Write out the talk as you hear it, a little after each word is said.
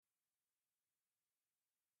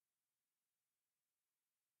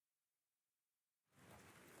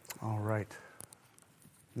All right.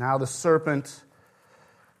 Now the serpent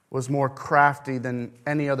was more crafty than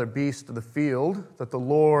any other beast of the field that the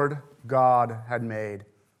Lord God had made.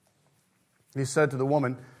 He said to the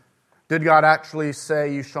woman, "Did God actually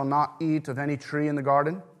say you shall not eat of any tree in the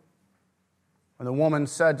garden?" And the woman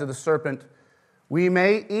said to the serpent, "We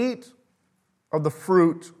may eat of the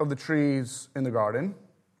fruit of the trees in the garden.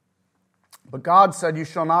 But God said, you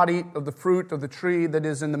shall not eat of the fruit of the tree that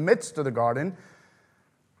is in the midst of the garden,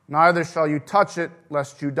 neither shall you touch it,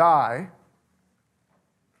 lest you die."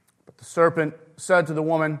 But the serpent said to the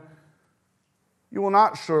woman, "You will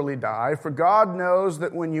not surely die, for God knows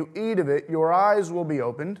that when you eat of it, your eyes will be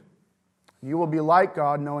opened, and you will be like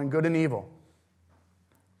God, knowing good and evil."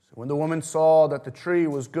 So when the woman saw that the tree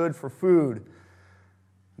was good for food,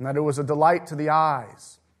 and that it was a delight to the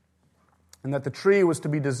eyes, and that the tree was to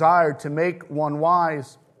be desired to make one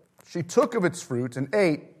wise, she took of its fruit and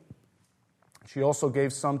ate. She also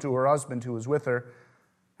gave some to her husband who was with her,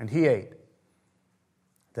 and he ate.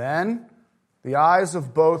 Then the eyes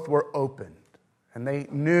of both were opened, and they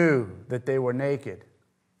knew that they were naked.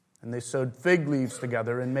 And they sewed fig leaves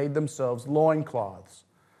together and made themselves loincloths.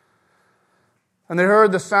 And they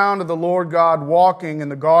heard the sound of the Lord God walking in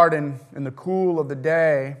the garden in the cool of the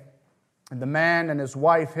day. And the man and his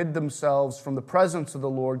wife hid themselves from the presence of the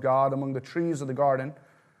Lord God among the trees of the garden.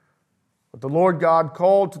 But the Lord God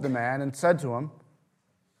called to the man and said to him,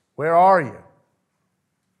 "Where are you?"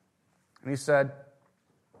 And he said,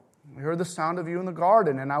 "We heard the sound of you in the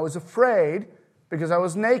garden, and I was afraid because I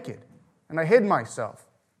was naked, and I hid myself."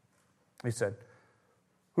 He said,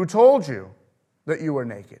 "Who told you that you were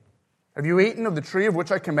naked? Have you eaten of the tree of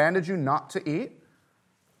which I commanded you not to eat?"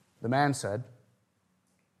 The man said,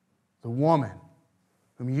 "The woman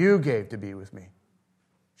whom you gave to be with me,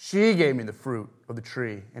 she gave me the fruit of the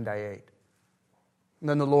tree, and I ate." And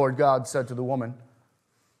then the Lord God said to the woman,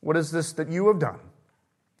 "What is this that you have done?"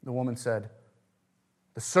 The woman said,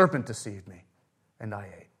 "The serpent deceived me, and I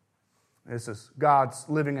ate." This is God's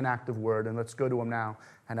living and active word, and let's go to him now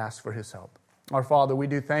and ask for his help. Our Father, we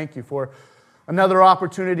do thank you for another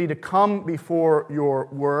opportunity to come before your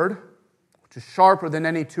word, which is sharper than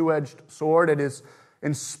any two-edged sword. It is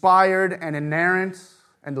inspired and inerrant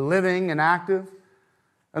and living and active.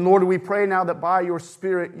 And Lord, we pray now that by your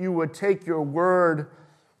Spirit you would take your word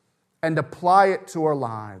and apply it to our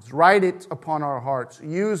lives. Write it upon our hearts.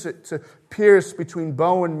 Use it to pierce between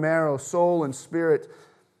bone and marrow, soul and spirit,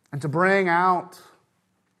 and to bring out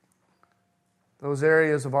those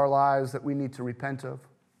areas of our lives that we need to repent of.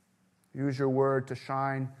 Use your word to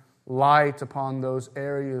shine light upon those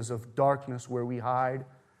areas of darkness where we hide.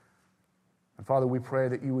 And Father, we pray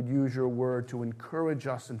that you would use your word to encourage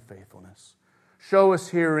us in faithfulness. Show us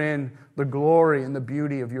herein the glory and the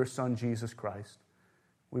beauty of your Son, Jesus Christ.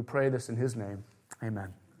 We pray this in his name.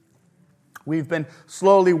 Amen. We've been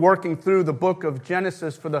slowly working through the book of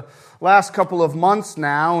Genesis for the last couple of months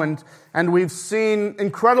now, and we've seen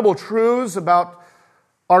incredible truths about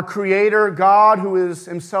our Creator, God, who is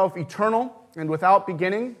himself eternal and without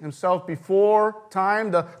beginning, himself before time,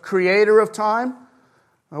 the creator of time.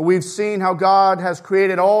 We've seen how God has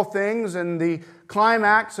created all things, and the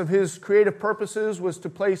climax of his creative purposes was to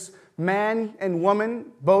place man and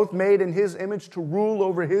woman, both made in his image, to rule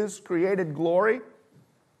over his created glory.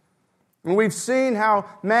 And we've seen how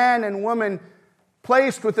man and woman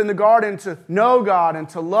placed within the garden to know God and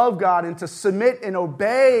to love God and to submit and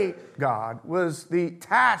obey God was the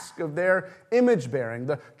task of their image bearing.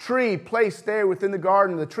 The tree placed there within the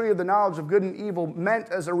garden, the tree of the knowledge of good and evil, meant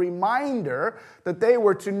as a reminder that they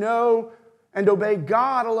were to know and obey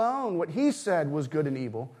God alone. What he said was good and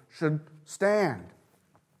evil should stand.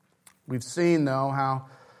 We've seen, though, how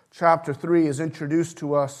chapter 3 has introduced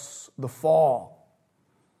to us the fall.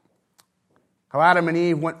 How Adam and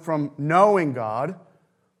Eve went from knowing God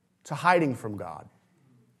to hiding from God.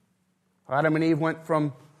 How Adam and Eve went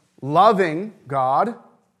from loving God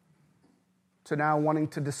to now wanting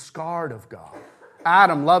to discard of God.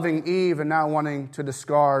 Adam loving Eve and now wanting to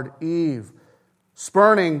discard Eve.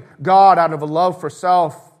 Spurning God out of a love for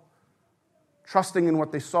self. Trusting in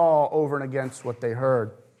what they saw over and against what they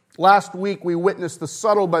heard. Last week we witnessed the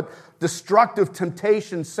subtle but destructive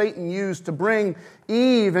temptation Satan used to bring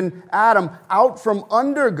Eve and Adam out from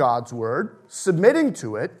under God's word, submitting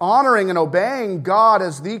to it, honoring and obeying God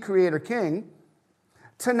as the Creator King,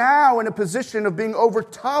 to now in a position of being over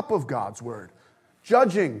top of God's word,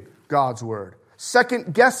 judging God's word,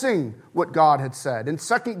 second-guessing what God had said, and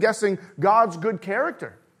second-guessing God's good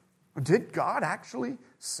character. Did God actually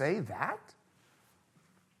say that?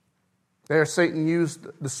 There, Satan used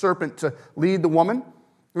the serpent to lead the woman,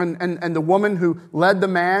 and the woman who led the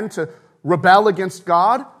man to rebel against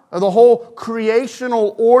God the whole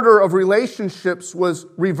creational order of relationships was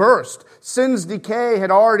reversed. Sin's decay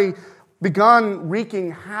had already begun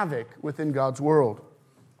wreaking havoc within God's world.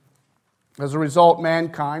 As a result,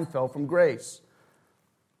 mankind fell from grace.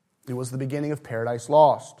 It was the beginning of Paradise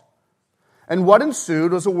Lost. And what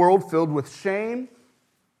ensued was a world filled with shame,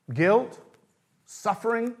 guilt,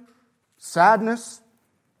 suffering, sadness.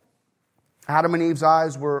 Adam and Eve's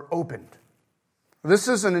eyes were opened. This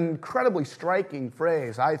is an incredibly striking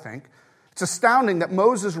phrase, I think. It's astounding that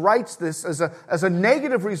Moses writes this as a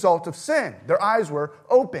negative result of sin. Their eyes were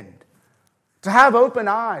opened. To have open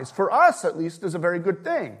eyes, for us at least, is a very good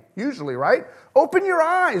thing. Usually, right? Open your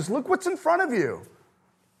eyes. Look what's in front of you.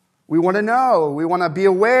 We want to know. We want to be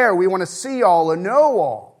aware. We want to see all and know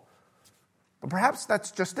all. But perhaps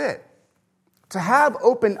that's just it. To have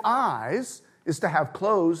open eyes is to have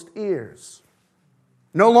closed ears.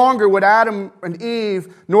 No longer would Adam and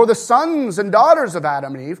Eve, nor the sons and daughters of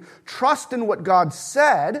Adam and Eve, trust in what God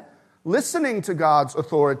said, listening to God's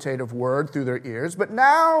authoritative word through their ears, but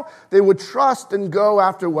now they would trust and go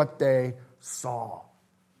after what they saw,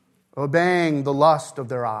 obeying the lust of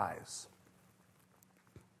their eyes.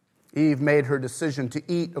 Eve made her decision to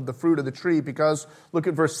eat of the fruit of the tree because, look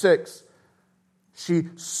at verse 6, she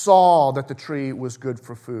saw that the tree was good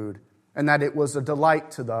for food and that it was a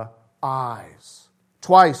delight to the eyes.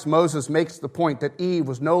 Twice, Moses makes the point that Eve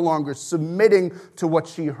was no longer submitting to what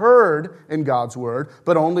she heard in God's word,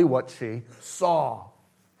 but only what she saw.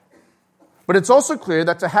 But it's also clear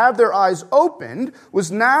that to have their eyes opened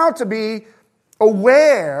was now to be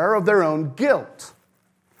aware of their own guilt.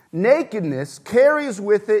 Nakedness carries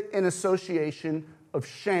with it an association of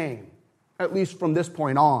shame, at least from this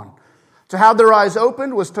point on. To have their eyes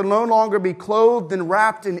opened was to no longer be clothed and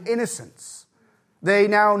wrapped in innocence. They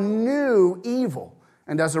now knew evil,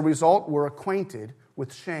 and as a result were acquainted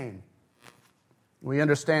with shame. We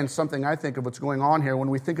understand something, I think, of what's going on here when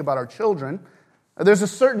we think about our children. There's a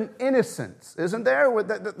certain innocence, isn't there,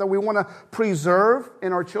 that we want to preserve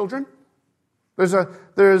in our children?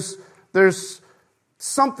 There's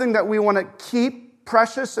something that we want to keep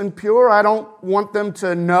precious and pure. I don't want them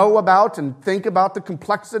to know about and think about the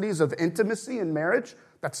complexities of intimacy in marriage.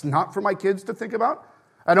 That's not for my kids to think about.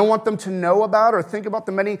 I don't want them to know about or think about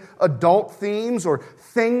the many adult themes or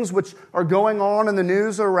things which are going on in the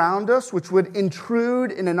news around us, which would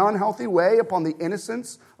intrude in an unhealthy way upon the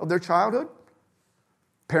innocence of their childhood.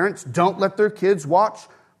 Parents don't let their kids watch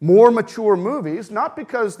more mature movies, not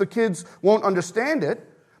because the kids won't understand it,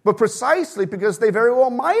 but precisely because they very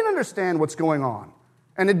well might understand what's going on,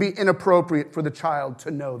 and it'd be inappropriate for the child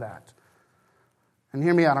to know that. And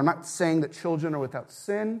hear me out, I'm not saying that children are without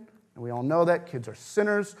sin. And we all know that. Kids are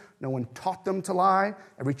sinners. No one taught them to lie.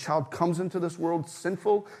 Every child comes into this world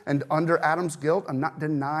sinful and under Adam's guilt. I'm not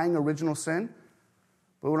denying original sin.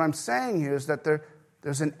 But what I'm saying here is that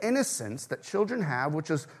there's an innocence that children have which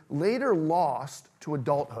is later lost to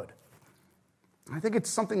adulthood. I think it's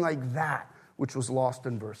something like that which was lost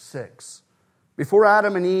in verse 6. Before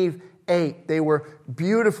Adam and Eve ate, they were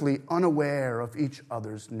beautifully unaware of each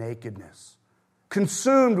other's nakedness.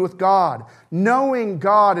 Consumed with God, knowing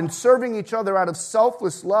God and serving each other out of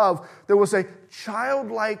selfless love, there was a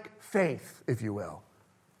childlike faith, if you will.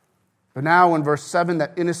 But now in verse 7,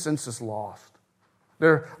 that innocence is lost.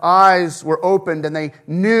 Their eyes were opened and they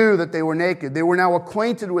knew that they were naked. They were now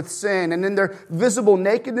acquainted with sin, and in their visible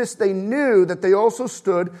nakedness, they knew that they also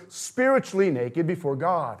stood spiritually naked before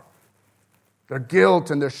God. Their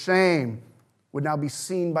guilt and their shame would now be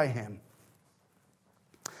seen by Him.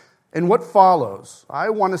 In what follows,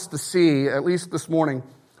 I want us to see, at least this morning,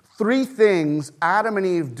 3 things Adam and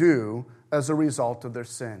Eve do as a result of their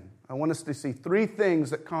sin. I want us to see 3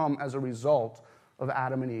 things that come as a result of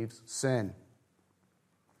Adam and Eve's sin.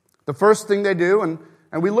 The first thing they do,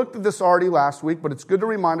 and we looked at this already last week, but it's good to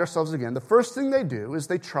remind ourselves again. The first thing they do is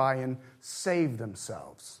they try and save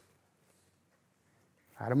themselves.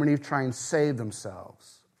 Adam and Eve try and save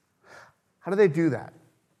themselves. How do they do that?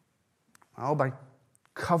 Well, by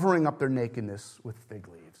covering up their nakedness with fig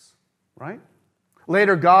leaves, right?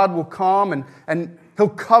 Later, God will come and He'll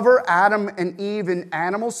cover Adam and Eve in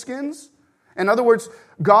animal skins. In other words,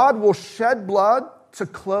 God will shed blood to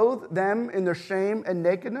clothe them in their shame and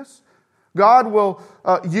nakedness. God will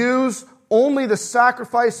use only the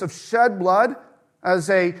sacrifice of shed blood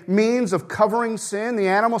as a means of covering sin. The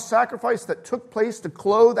animal sacrifice that took place to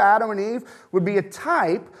clothe Adam and Eve would be a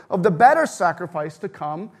type of the better sacrifice to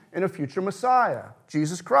come in a future Messiah,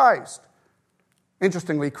 Jesus Christ.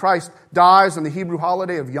 Interestingly, Christ dies on the Hebrew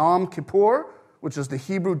holiday of Yom Kippur, which is the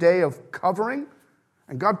Hebrew day of covering.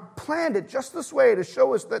 And God planned it just this way to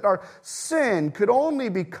show us that our sin could only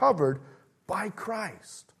be covered by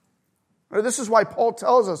Christ. This is why Paul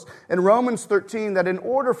tells us in Romans 13 that in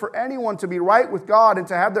order for anyone to be right with God and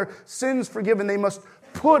to have their sins forgiven, they must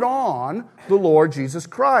put on the Lord Jesus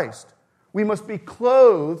Christ. We must be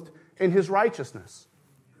clothed in his righteousness.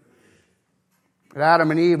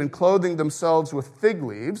 Adam and Eve, in clothing themselves with fig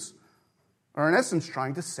leaves, are in essence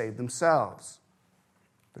trying to save themselves.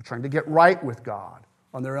 They're trying to get right with God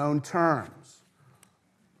on their own terms.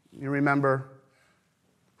 You remember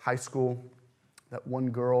high school, that one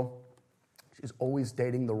girl, she's always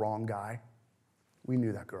dating the wrong guy. We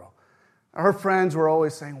knew that girl. Her friends were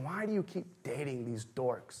always saying, why do you keep dating these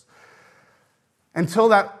dorks? Until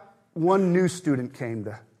that one new student came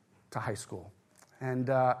to high school. And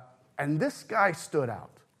this guy stood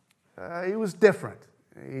out. He was different.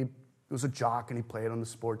 He was a jock and he played on the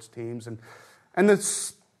sports teams. And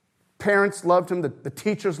the parents loved him, the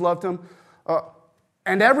teachers loved him,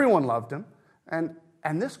 and everyone loved him.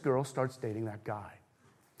 And this girl starts dating that guy.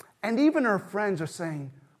 And even her friends are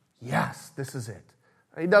saying, yes, this is it.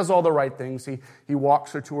 He does all the right things. He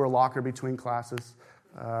walks her to her locker between classes.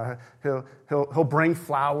 He'll bring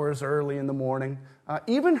flowers early in the morning.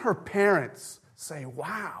 Even her parents say,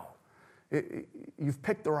 wow, you've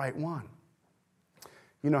picked the right one.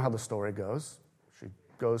 You know how the story goes. She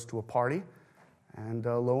goes to a party, and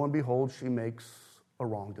lo and behold, she makes a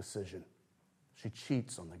wrong decision. She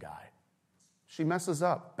cheats on the guy. She messes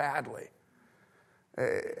up badly.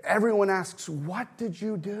 Everyone asks, what did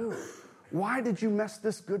you do? Why did you mess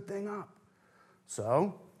this good thing up?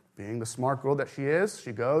 So, being the smart girl that she is,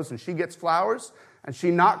 she goes and she gets flowers, and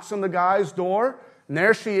she knocks on the guy's door, and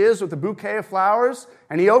there she is with a bouquet of flowers,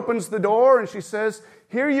 and he opens the door, and she says,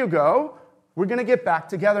 here you go, we're going to get back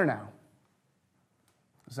together now.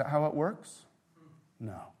 Is that how it works?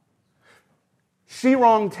 No. She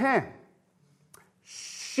wronged him.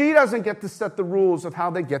 She doesn't get to set the rules of how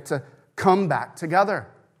they get to come back together.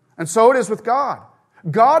 And so it is with God.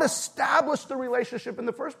 God established the relationship in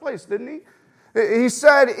the first place, didn't he? He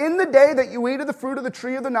said, in the day that you eat of the fruit of the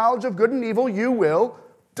tree of the knowledge of good and evil, you will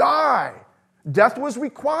die. Death was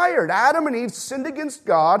required. Adam and Eve sinned against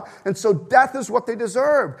God, and so death is what they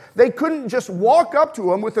deserved. They couldn't just walk up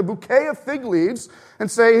to him with a bouquet of fig leaves and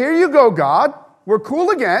say, here you go, God. We're cool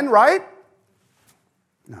again, right?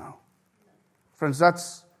 No. Friends,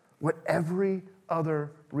 that's what every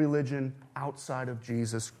other religion outside of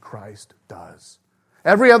Jesus Christ does.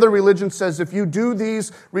 Every other religion says if you do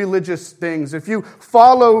these religious things, if you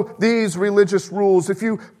follow these religious rules, if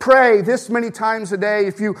you pray this many times a day,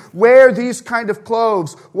 if you wear these kind of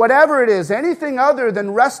clothes, whatever it is, anything other than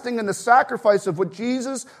resting in the sacrifice of what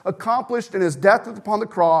Jesus accomplished in his death upon the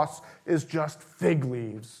cross is just fig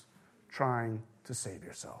leaves trying to save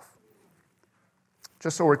yourself.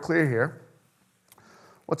 Just so we're clear here,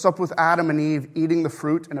 what's up with Adam and Eve eating the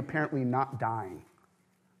fruit and apparently not dying?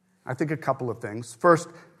 I think a couple of things. First,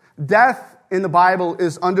 death in the Bible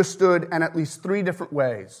is understood in at least three different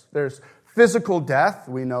ways. There's physical death,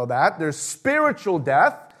 we know that. There's spiritual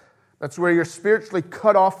death. That's where you're spiritually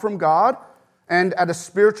cut off from God. And at a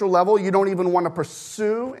spiritual level, you don't even want to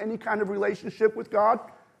pursue any kind of relationship with God.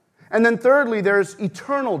 And then thirdly, there's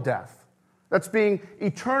eternal death. That's being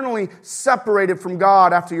eternally separated from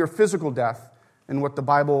God after your physical death, in what the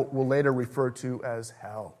Bible will later refer to as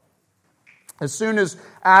hell. As soon as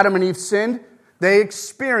Adam and Eve sinned, they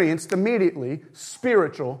experienced immediately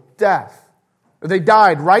spiritual death. They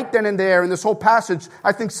died right then and there, and this whole passage,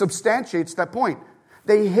 I think, substantiates that point.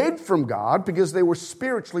 They hid from God because they were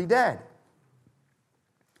spiritually dead.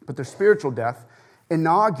 But their spiritual death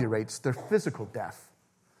inaugurates their physical death.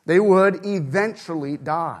 They would eventually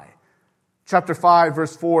die. Chapter 5,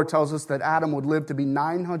 verse 4 tells us that Adam would live to be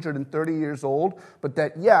 930 years old, but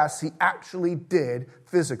that, yes, he actually did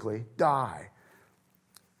physically die.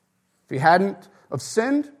 If he hadn't have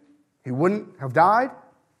sinned, he wouldn't have died.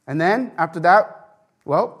 And then, after that,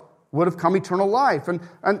 would have come eternal life.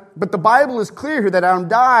 But the Bible is clear here that Adam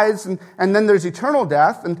dies, and then there's eternal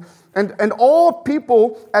death. And all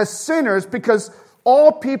people as sinners, because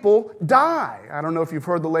all people die. I don't know if you've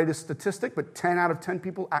heard the latest statistic, but 10 out of 10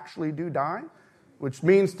 people actually do die, which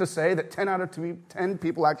means to say that 10 out of 10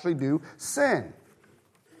 people actually do sin.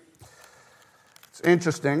 It's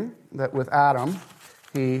interesting that with Adam,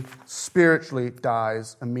 he spiritually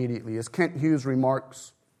dies immediately. As Kent Hughes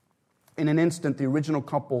remarks, in an instant, the original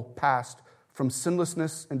couple passed from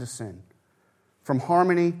sinlessness into sin, from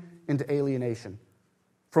harmony into alienation,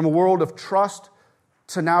 from a world of trust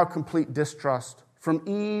to now complete distrust, from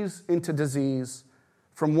ease into disease,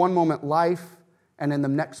 from one moment life and in the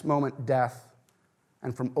next moment death,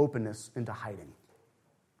 and from openness into hiding.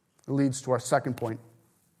 It leads to our second point.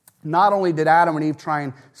 Not only did Adam and Eve try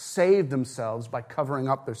and save themselves by covering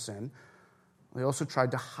up their sin, They also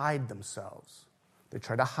tried to hide themselves. They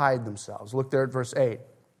tried to hide themselves. Look there at verse 8.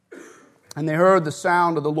 And they heard the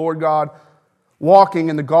sound of the Lord God walking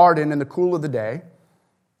in the garden in the cool of the day.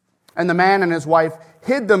 And the man and his wife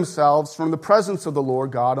hid themselves from the presence of the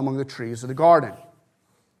Lord God among the trees of the garden.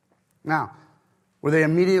 Now, were they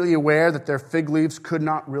immediately aware that their fig leaves could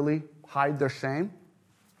not really hide their shame?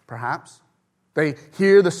 Perhaps. They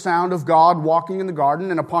hear the sound of God walking in the garden,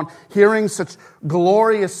 and upon hearing such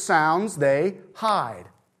glorious sounds, they hide.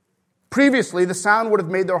 Previously, the sound would have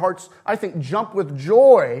made their hearts, I think, jump with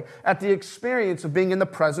joy at the experience of being in the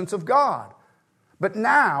presence of God. But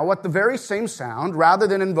now, at the very same sound, rather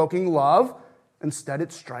than invoking love, instead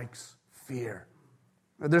it strikes fear.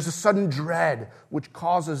 There's a sudden dread which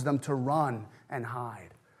causes them to run and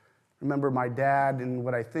hide. Remember, my dad, in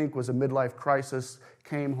what I think was a midlife crisis,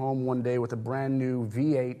 came home one day with a brand new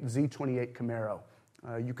V8 Z28 Camaro.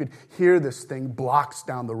 You could hear this thing blocks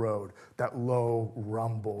down the road, that low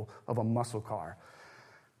rumble of a muscle car.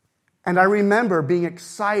 And I remember being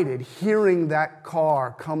excited hearing that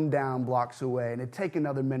car come down blocks away, and it'd take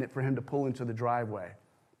another minute for him to pull into the driveway.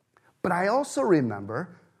 But I also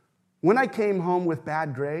remember when I came home with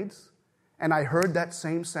bad grades and I heard that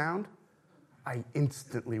same sound, I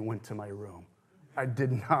instantly went to my room. I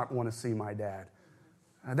did not want to see my dad.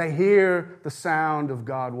 They hear the sound of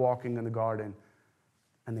God walking in the garden,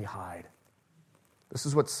 and they hide. This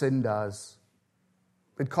is what sin does.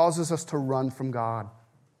 It causes us to run from God.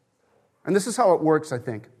 And this is how it works, I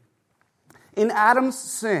think. In Adam's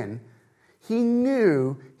sin, he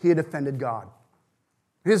knew he had offended God.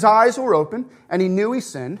 His eyes were open, and he knew he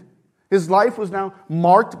sinned. His life was now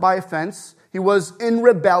marked by offense. He was in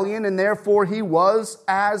rebellion, and therefore he was,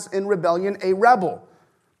 as in rebellion, a rebel.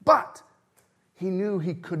 But he knew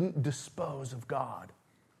he couldn't dispose of God.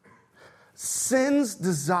 Sin's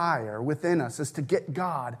desire within us is to get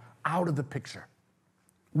God out of the picture.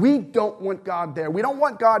 We don't want God there. We don't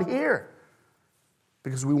want God here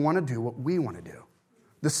because we want to do what we want to do.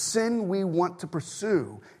 The sin we want to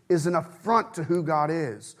pursue is an affront to who God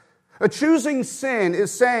is. Choosing sin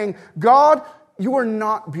is saying, God, you are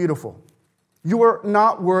not beautiful. You are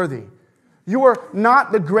not worthy. You are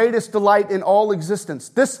not the greatest delight in all existence.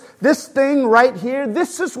 This thing right here,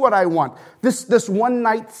 this is what I want. This one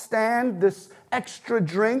night stand, this extra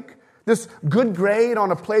drink, this good grade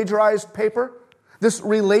on a plagiarized paper, this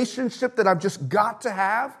relationship that I've just got to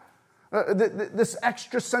have, this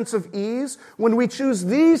extra sense of ease. When we choose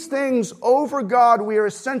these things over God, we are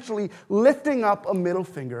essentially lifting up a middle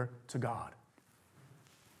finger to God.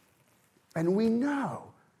 And we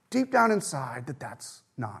know deep down inside that that's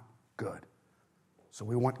not good. So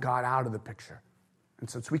we want God out of the picture. And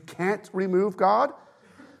since we can't remove God,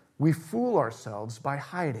 we fool ourselves by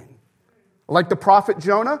hiding. Like the prophet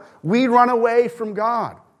Jonah, we run away from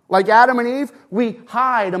God. Like Adam and Eve, we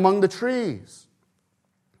hide among the trees.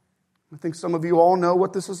 I think some of you all know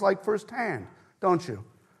what this is like firsthand, don't you?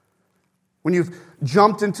 When you've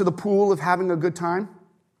jumped into the pool of having a good time,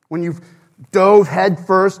 when you've dove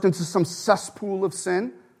headfirst into some cesspool of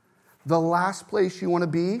sin, the last place you want to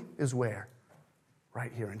be is where?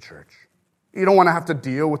 Right here in church. You don't want to have to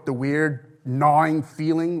deal with the weird gnawing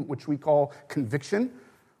feeling, which we call conviction.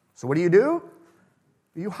 So what do?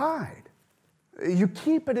 You hide. You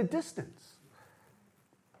keep at a distance.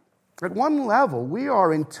 At one level, we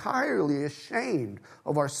are entirely ashamed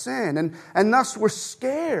of our sin, and thus we're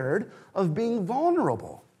scared of being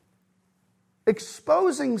vulnerable.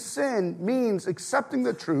 Exposing sin means accepting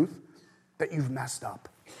the truth that you've messed up.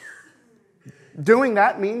 Doing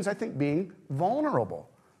that means, I think, being vulnerable.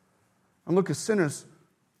 And look, as sinners,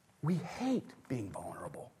 we hate being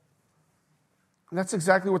vulnerable. And that's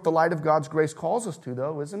exactly what the light of God's grace calls us to,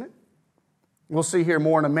 though, isn't it? We'll see here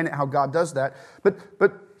more in a minute how God does that. But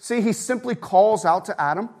see, he simply calls out to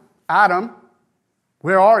Adam, Adam,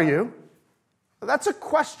 where are you? That's a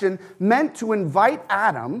question meant to invite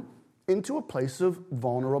Adam into a place of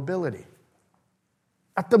vulnerability.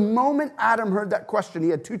 At the moment Adam heard that question, he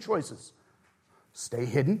had two choices. Stay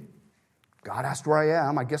hidden. God asked where I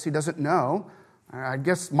am. I guess he doesn't know. I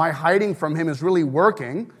guess my hiding from him is really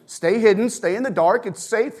working. Stay hidden, stay in the dark, it's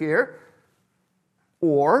safe here.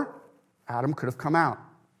 Or Adam could have come out.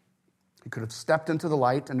 He could have stepped into the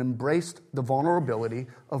light and embraced the vulnerability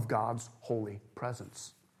of God's holy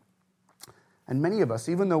presence. And many of us,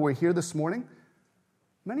 even though we're here this morning,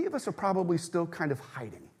 many of us are probably still kind of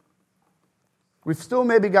hiding. We've still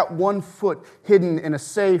maybe got one foot hidden in a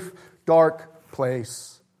safe, dark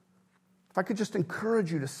place. If I could just encourage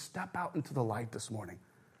you to step out into the light this morning.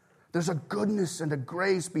 There's a goodness and a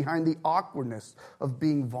grace behind the awkwardness of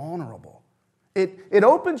being vulnerable. It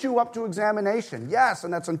opens you up to examination, yes,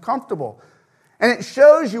 and that's uncomfortable. And it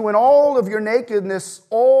shows you in all of your nakedness,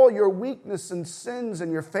 all your weakness and sins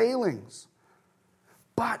and your failings.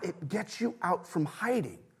 But it gets you out from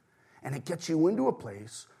hiding, and it gets you into a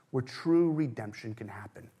place where true redemption can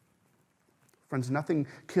happen. Friends, nothing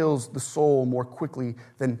kills the soul more quickly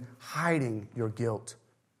than hiding your guilt,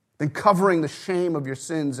 than covering the shame of your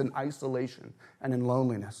sins in isolation and in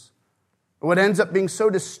loneliness. What ends up being so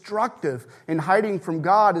destructive in hiding from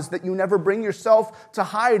God is that you never bring yourself to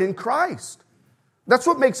hide in Christ. That's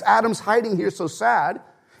what makes Adam's hiding here so sad.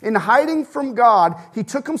 In hiding from God, he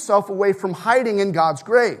took himself away from hiding in God's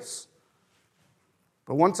grace.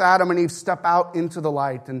 But once Adam and Eve step out into the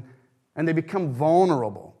light and they become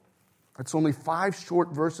vulnerable, it's only 5 short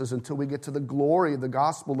verses until we get to the glory of the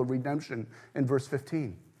gospel of redemption in verse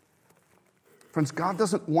 15. Friends, God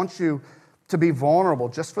doesn't want you to be vulnerable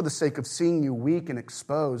just for the sake of seeing you weak and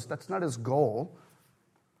exposed. That's not his goal.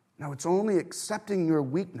 No, it's only accepting your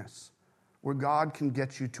weakness where God can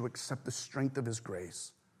get you to accept the strength of his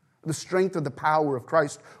grace, the strength of the power of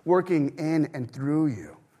Christ working in and through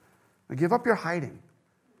you. Now, give up your hiding.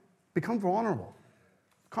 Become vulnerable.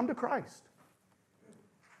 Come to Christ.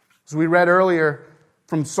 As we read earlier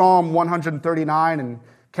from Psalm 139, and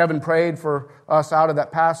Kevin prayed for us out of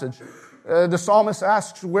that passage, the psalmist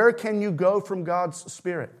asks, where can you go from God's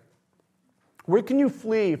Spirit? Where can you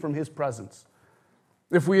flee from his presence?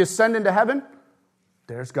 If we ascend into heaven,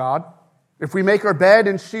 there's God. If we make our bed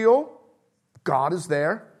in Sheol, God is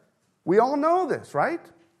there. We all know this, right?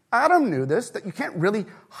 Adam knew this, that you can't really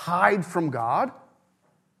hide from God.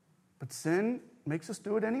 But sin makes us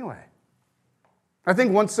do it anyway. I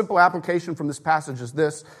think one simple application from this passage is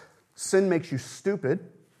this: sin makes you stupid,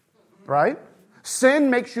 right? Sin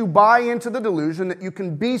makes you buy into the delusion that you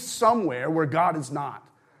can be somewhere where God is not.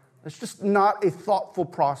 It's just not a thoughtful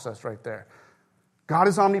process right there. God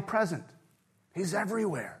is omnipresent. He's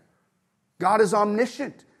everywhere. God is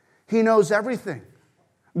omniscient. He knows everything.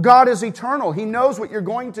 God is eternal. He knows what you're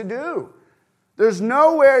going to do. There's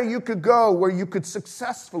nowhere you could go where you could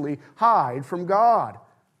successfully hide from God.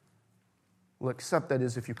 Well, except that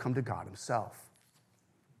is if you come to God himself.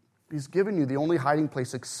 He's given you the only hiding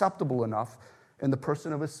place acceptable enough in the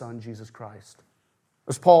person of his Son, Jesus Christ.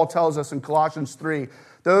 As Paul tells us in Colossians 3,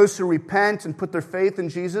 those who repent and put their faith in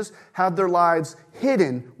Jesus have their lives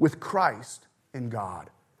hidden with Christ in God.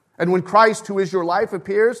 And when Christ, who is your life,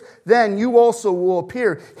 appears, then you also will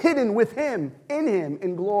appear hidden with him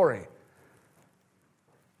in glory.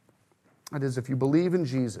 That is, if you believe in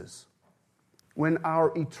Jesus, when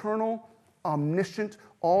our eternal, omniscient,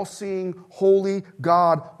 all-seeing, holy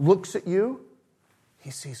God looks at you,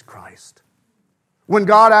 he sees Christ. When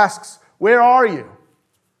God asks, where are you?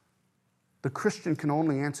 The Christian can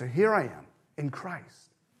only answer, here I am, in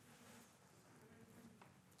Christ.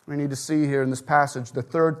 We need to see here in this passage the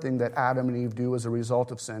third thing that Adam and Eve do as a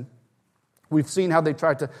result of sin. We've seen how they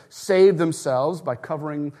tried to save themselves by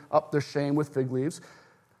covering up their shame with fig leaves,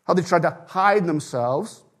 how they tried to hide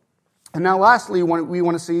themselves. And now lastly, we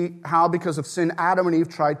want to see how, because of sin, Adam and Eve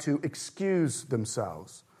tried to excuse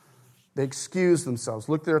themselves. They excused themselves.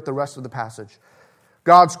 Look there at the rest of the passage.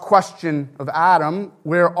 God's question of Adam,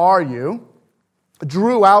 where are you,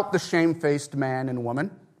 drew out the shamefaced man and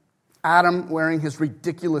woman. Adam, wearing his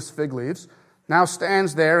ridiculous fig leaves, now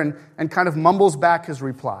stands there and kind of mumbles back his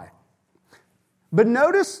reply. But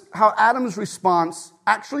notice how Adam's response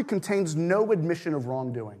actually contains no admission of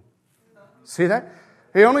wrongdoing. See that?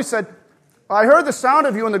 He only said, I heard the sound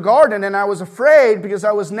of you in the garden and I was afraid because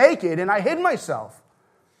I was naked and I hid myself.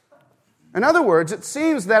 In other words, it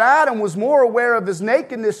seems that Adam was more aware of his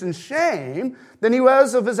nakedness and shame than he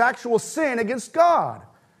was of his actual sin against God.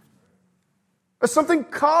 Something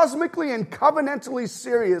cosmically and covenantally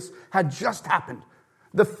serious had just happened.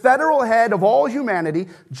 The federal head of all humanity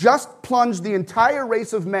just plunged the entire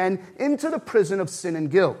race of men into the prison of sin and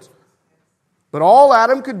guilt. But all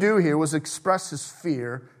Adam could do here was express his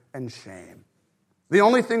fear and shame. The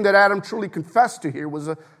only thing that Adam truly confessed to here was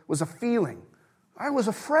a feeling. I was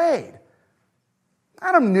afraid.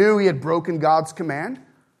 Adam knew he had broken God's command,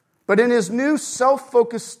 but in his new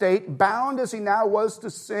self-focused state, bound as he now was to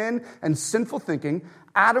sin and sinful thinking,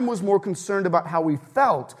 Adam was more concerned about how he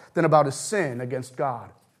felt than about his sin against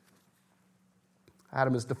God.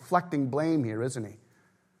 Adam is deflecting blame here, isn't he?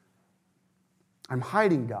 I'm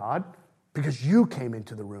hiding, God, because you came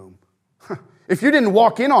into the room. If you didn't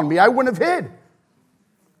walk in on me, I wouldn't have hid.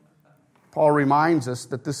 Paul reminds us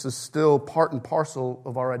that this is still part and parcel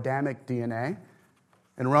of our Adamic DNA.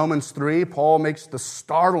 In Romans 3, Paul makes the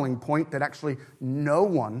startling point that actually no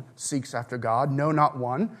one seeks after God, no, not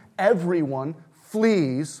one. Everyone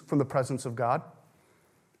flees from the presence of God.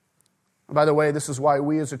 By the way, this is why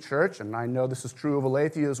we as a church, and I know this is true of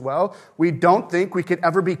Aletheia as well, we don't think we could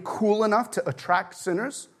ever be cool enough to attract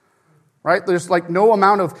sinners. Right? There's like no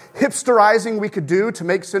amount of hipsterizing we could do to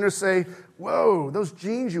make sinners say, whoa, those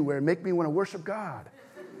jeans you wear make me want to worship God.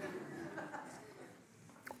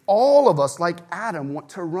 All of us, like Adam, want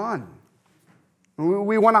to run.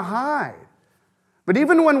 We want to hide. But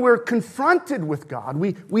even when we're confronted with God,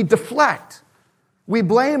 we deflect. We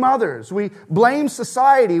blame others. We blame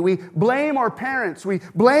society. We blame our parents. We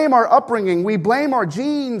blame our upbringing. We blame our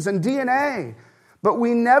genes and DNA. But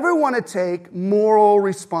we never want to take moral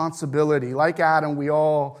responsibility. Like Adam, we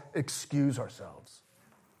all excuse ourselves.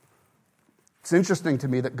 It's interesting to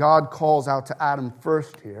me that God calls out to Adam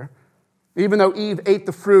first here. Even though Eve ate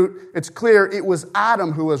the fruit, it's clear it was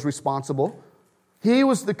Adam who was responsible. He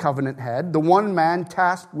was the covenant head, the one man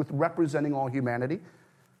tasked with representing all humanity.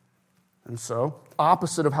 And so,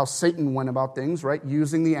 opposite of how Satan went about things, right?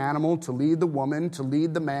 Using the animal to lead the woman, to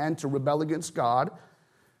lead the man, to rebel against God.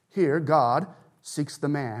 Here, God seeks the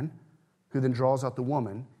man, who then draws out the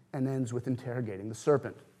woman and ends with interrogating the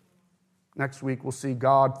serpent. Next week, we'll see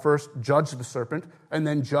God first judge the serpent, and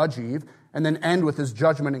then judge Eve, and then end with his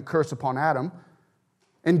judgment and curse upon Adam.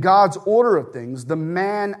 In God's order of things, the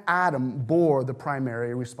man Adam bore the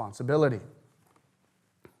primary responsibility.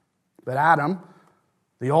 But Adam,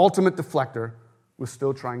 the ultimate deflector, was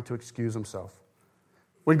still trying to excuse himself.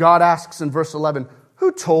 When God asks in verse 11,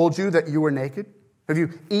 "Who told you that you were naked? Have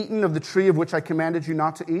you eaten of the tree of which I commanded you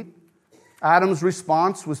not to eat?" Adam's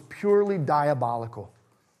response was purely diabolical.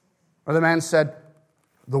 Or the man said,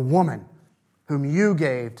 "The woman whom you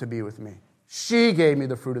gave to be with me, she gave me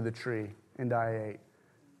the fruit of the tree, and I ate."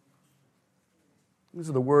 These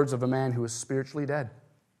are the words of a man who is spiritually dead.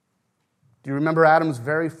 Do you remember Adam's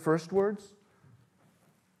very first words?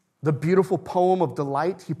 The beautiful poem of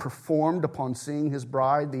delight he performed upon seeing his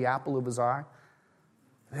bride, the apple of his eye.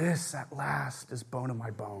 "This at last is bone of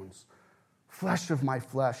my bones, flesh of my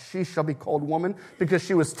flesh. She shall be called woman because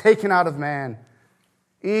she was taken out of man."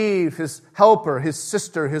 Eve, his helper, his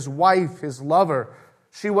sister, his wife, his lover.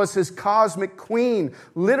 She was his cosmic queen,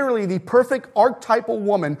 literally the perfect archetypal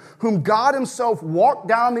woman whom God himself walked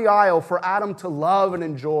down the aisle for Adam to love and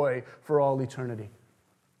enjoy for all eternity.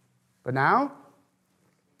 But now,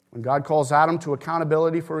 when God calls Adam to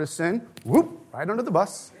accountability for his sin, whoop, right under the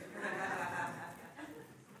bus.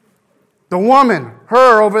 The woman,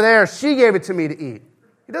 her over there, she gave it to me to eat.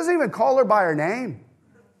 He doesn't even call her by her name.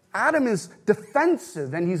 Adam is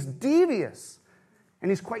defensive and he's devious.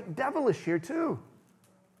 And he's quite devilish here too.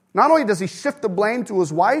 Not only does he shift the blame to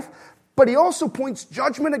his wife, but he also points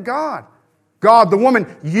judgment at God. "God, the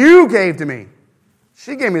woman you gave to me,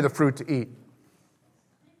 she gave me the fruit to eat."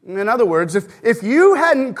 In other words, if you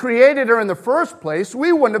hadn't created her in the first place,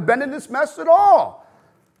 we wouldn't have been in this mess at all.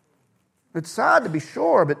 It's sad to be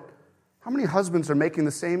sure, but how many husbands are making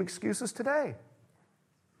the same excuses today?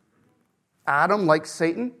 Adam, like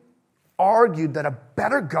Satan, argued that a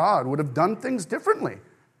better God would have done things differently.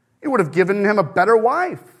 He would have given him a better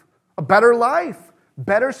wife, a better life,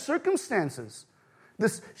 better circumstances.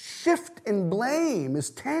 This shift in blame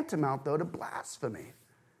is tantamount, though, to blasphemy.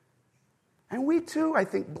 And we too, I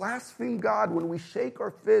think, blaspheme God when we shake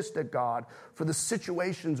our fist at God for the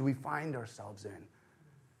situations we find ourselves in.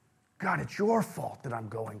 God, it's your fault that I'm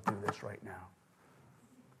going through this right now.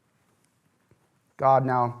 God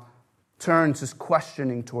now turns his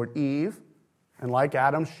questioning toward Eve, and like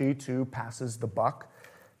Adam, she too passes the buck.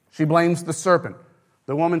 She blames the serpent.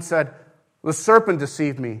 The woman said, "The serpent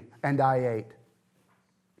deceived me, and I ate."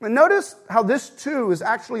 And notice how this too is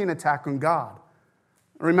actually an attack on God.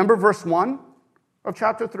 Remember verse 1 of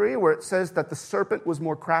chapter 3, where it says that the serpent was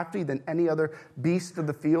more crafty than any other beast of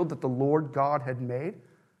the field that the Lord God had made?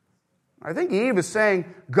 I think Eve is saying,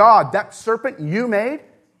 "God, that serpent you made,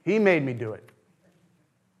 he made me do it."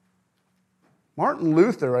 Martin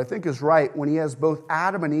Luther, I think, is right when he has both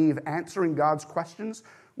Adam and Eve answering God's questions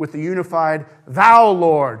with the unified, "Thou,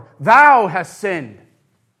 Lord, thou hast sinned."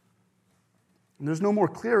 And there's no more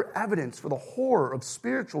clear evidence for the horror of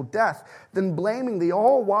spiritual death than blaming the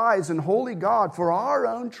all-wise and holy God for our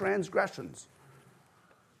own transgressions.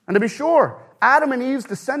 And to be sure, Adam and Eve's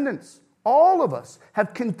descendants, all of us,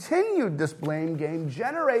 have continued this blame game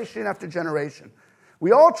generation after generation.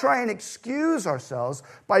 We all try and excuse ourselves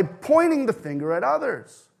by pointing the finger at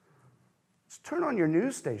others. Just turn on your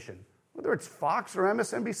news station, whether it's Fox or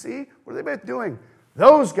MSNBC. What are they both doing?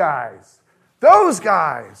 Those guys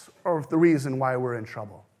are the reason why we're in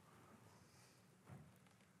trouble.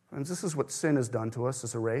 Friends, this is what sin has done to us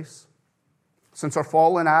as a race. Since our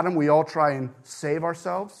fall in Adam, we all try and save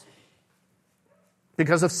ourselves.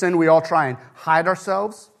 Because of sin, we all try and hide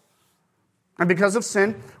ourselves. And because of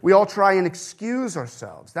sin, we all try and excuse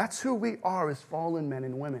ourselves. That's who we are as fallen men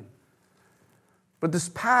and women. But this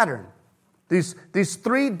pattern, these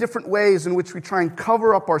three different ways in which we try and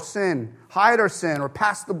cover up our sin, hide our sin, or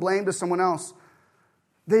pass the blame to someone else,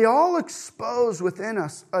 they all expose within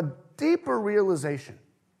us a deeper realization.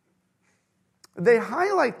 They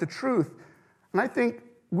highlight the truth, and I think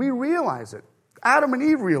we realize it. Adam and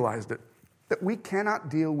Eve realized it, that we cannot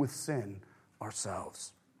deal with sin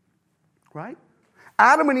ourselves. Right?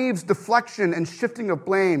 Adam and Eve's deflection and shifting of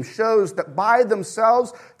blame shows that by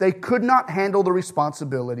themselves they could not handle the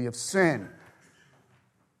responsibility of sin.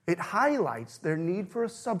 It highlights their need for a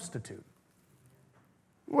substitute.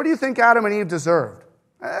 What do you think Adam and Eve deserved?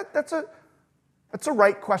 That's a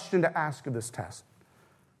right question to ask of this test.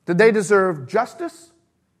 Did they deserve justice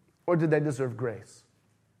or did they deserve grace?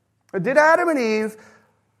 Or did Adam and Eve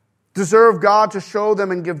deserve God to show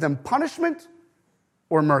them and give them punishment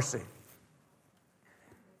or mercy?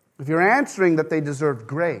 If you're answering that they deserved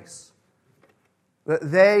grace,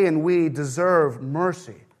 that they and we deserve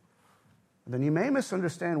mercy, then you may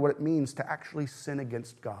misunderstand what it means to actually sin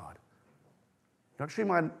against God. You actually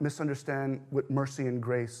might misunderstand what mercy and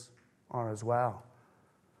grace are as well.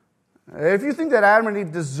 If you think that Adam and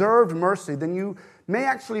Eve deserved mercy, then you may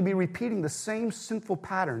actually be repeating the same sinful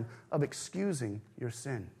pattern of excusing your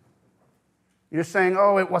sin. You're saying,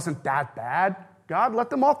 oh, it wasn't that bad. God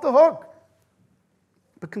let them off the hook.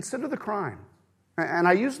 But consider the crime. And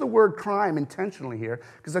I use the word crime intentionally here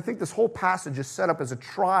because I think this whole passage is set up as a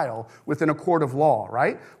trial within a court of law,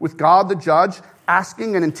 right? With God the judge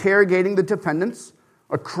asking and interrogating the defendants.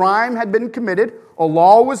 A crime had been committed, a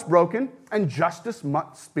law was broken, and justice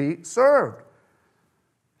must be served.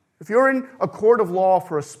 If you're in a court of law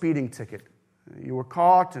for a speeding ticket, you were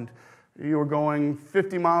caught and you were going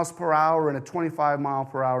 50 miles per hour in a 25 mile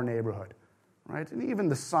per hour neighborhood. Right? And even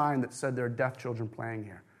the sign that said there are deaf children playing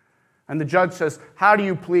here. And the judge says, how do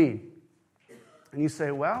you plead? And you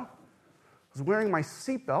say, well, I was wearing my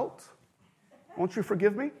seatbelt. Won't you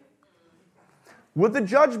forgive me? Would the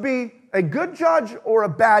judge be a good judge or a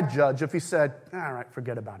bad judge if he said, all right,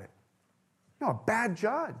 forget about it? No, a bad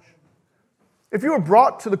judge. If you were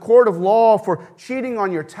brought to the court of law for cheating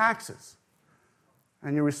on your taxes,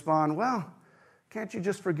 and you respond, well, can't you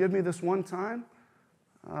just forgive me this one time?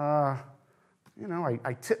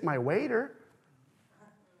 I tip my waiter.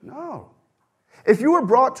 No. If you were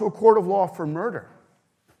brought to a court of law for murder,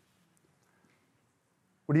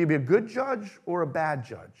 would you be a good judge or a bad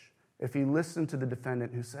judge if he listened to the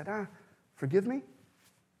defendant who said, forgive me?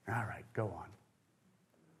 All right, go on.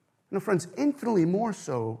 No, friends, infinitely more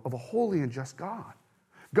so of a holy and just God.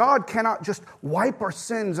 God cannot just wipe our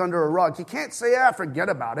sins under a rug. He can't say, forget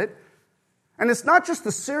about it. And it's not just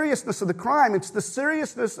the seriousness of the crime, it's the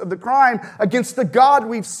seriousness of the crime against the God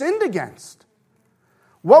we've sinned against.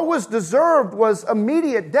 What was deserved was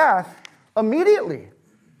immediate death, immediately.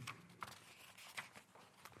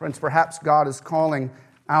 Friends, perhaps God is calling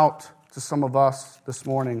out to some of us this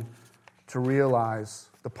morning to realize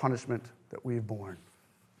the punishment that we've borne.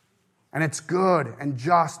 And it's good and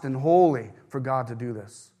just and holy for God to do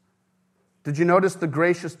this. Did you notice the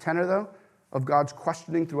gracious tenor, though, of God's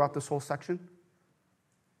questioning throughout this whole section?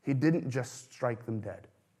 He didn't just strike them dead.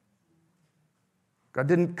 God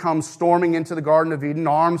didn't come storming into the Garden of Eden,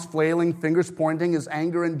 arms flailing, fingers pointing, his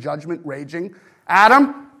anger and judgment raging.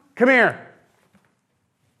 Adam, come here.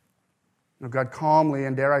 No, God calmly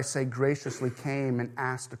and, dare I say, graciously came and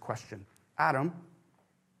asked a question. Adam,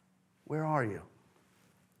 where are you?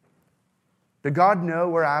 Did God know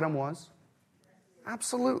where Adam was?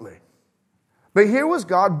 Absolutely. But here was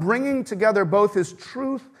God bringing together both his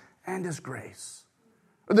truth and his grace.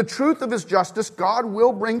 The truth of his justice, God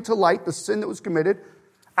will bring to light the sin that was committed.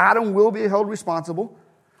 Adam will be held responsible.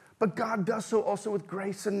 But God does so also with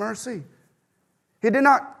grace and mercy. He did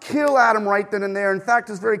not kill Adam right then and there. In fact,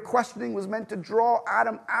 his very questioning was meant to draw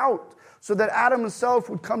Adam out so that Adam himself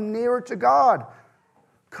would come nearer to God.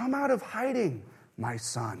 Come out of hiding, my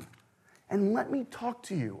son, and let me talk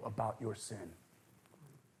to you about your sin.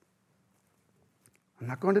 I'm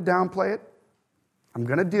not going to downplay it. I'm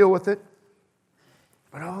going to deal with it.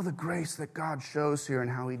 But oh, the grace that God shows here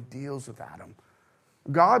and how he deals with Adam.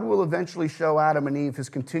 God will eventually show Adam and Eve his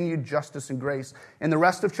continued justice and grace in the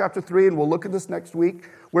rest of chapter 3, and we'll look at this next week,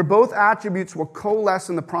 where both attributes will coalesce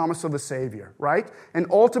in the promise of a Savior, right? An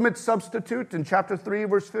ultimate substitute in chapter 3,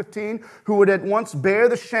 verse 15, who would at once bear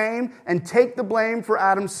the shame and take the blame for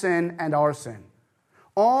Adam's sin and our sin.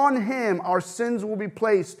 On him our sins will be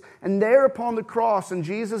placed, and there upon the cross in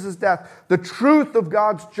Jesus' death, the truth of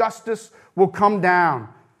God's justice will come down,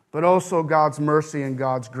 but also God's mercy and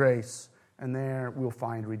God's grace. And there we'll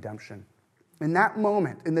find redemption. In that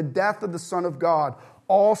moment, in the death of the Son of God,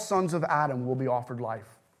 all sons of Adam will be offered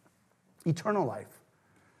life, eternal life.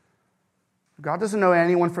 God doesn't know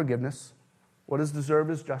anyone forgiveness. What is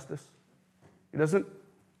deserved is justice. He doesn't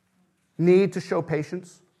need to show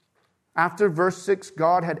patience. After verse 6,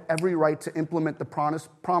 God had every right to implement the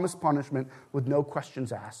promised punishment with no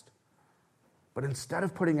questions asked. But instead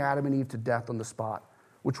of putting Adam and Eve to death on the spot,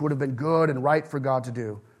 which would have been good and right for God to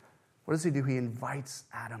do, what does he do? He invites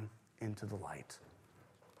Adam into the light.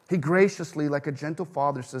 He graciously, like a gentle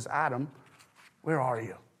father, says, Adam, where are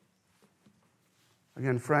you?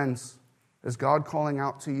 Again, friends, is God calling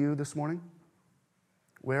out to you this morning?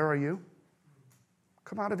 Where are you?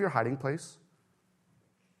 Come out of your hiding place,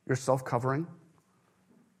 your self-covering.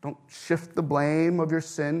 Don't shift the blame of your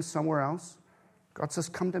sin somewhere else. God says,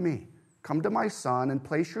 come to me. Come to my Son and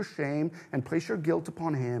place your shame and place your guilt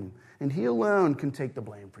upon him, and he alone can take the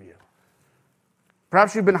blame for you.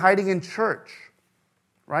 Perhaps you've been hiding in church,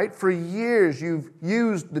 right? For years, you've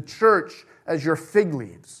used the church as your fig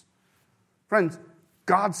leaves. Friends,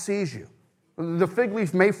 God sees you. The fig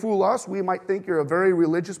leaf may fool us. We might think you're a very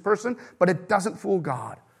religious person, but it doesn't fool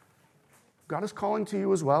God. God is calling to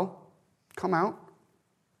you as well. Come out.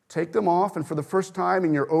 Take them off, and for the first time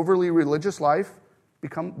in your overly religious life,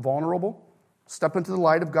 become vulnerable. Step into the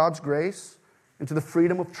light of God's grace, into the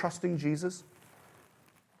freedom of trusting Jesus.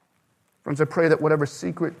 Friends, I pray that whatever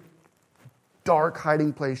secret, dark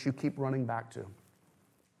hiding place you keep running back to,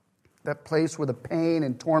 that place where the pain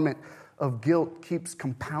and torment of guilt keeps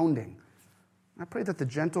compounding, I pray that the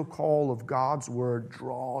gentle call of God's word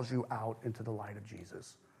draws you out into the light of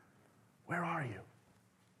Jesus. Where are you?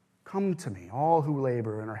 Come to me, all who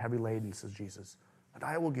labor and are heavy laden, says Jesus, and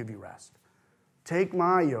I will give you rest. Take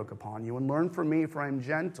my yoke upon you and learn from me, for I am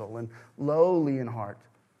gentle and lowly in heart,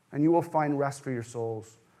 and you will find rest for your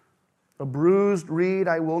souls. A bruised reed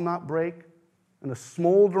I will not break, and a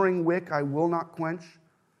smoldering wick I will not quench,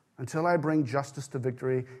 until I bring justice to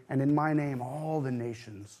victory, and in my name all the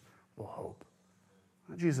nations will hope.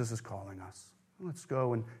 Jesus is calling us. Let's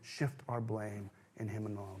go and shift our blame in him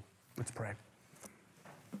alone. Let's pray.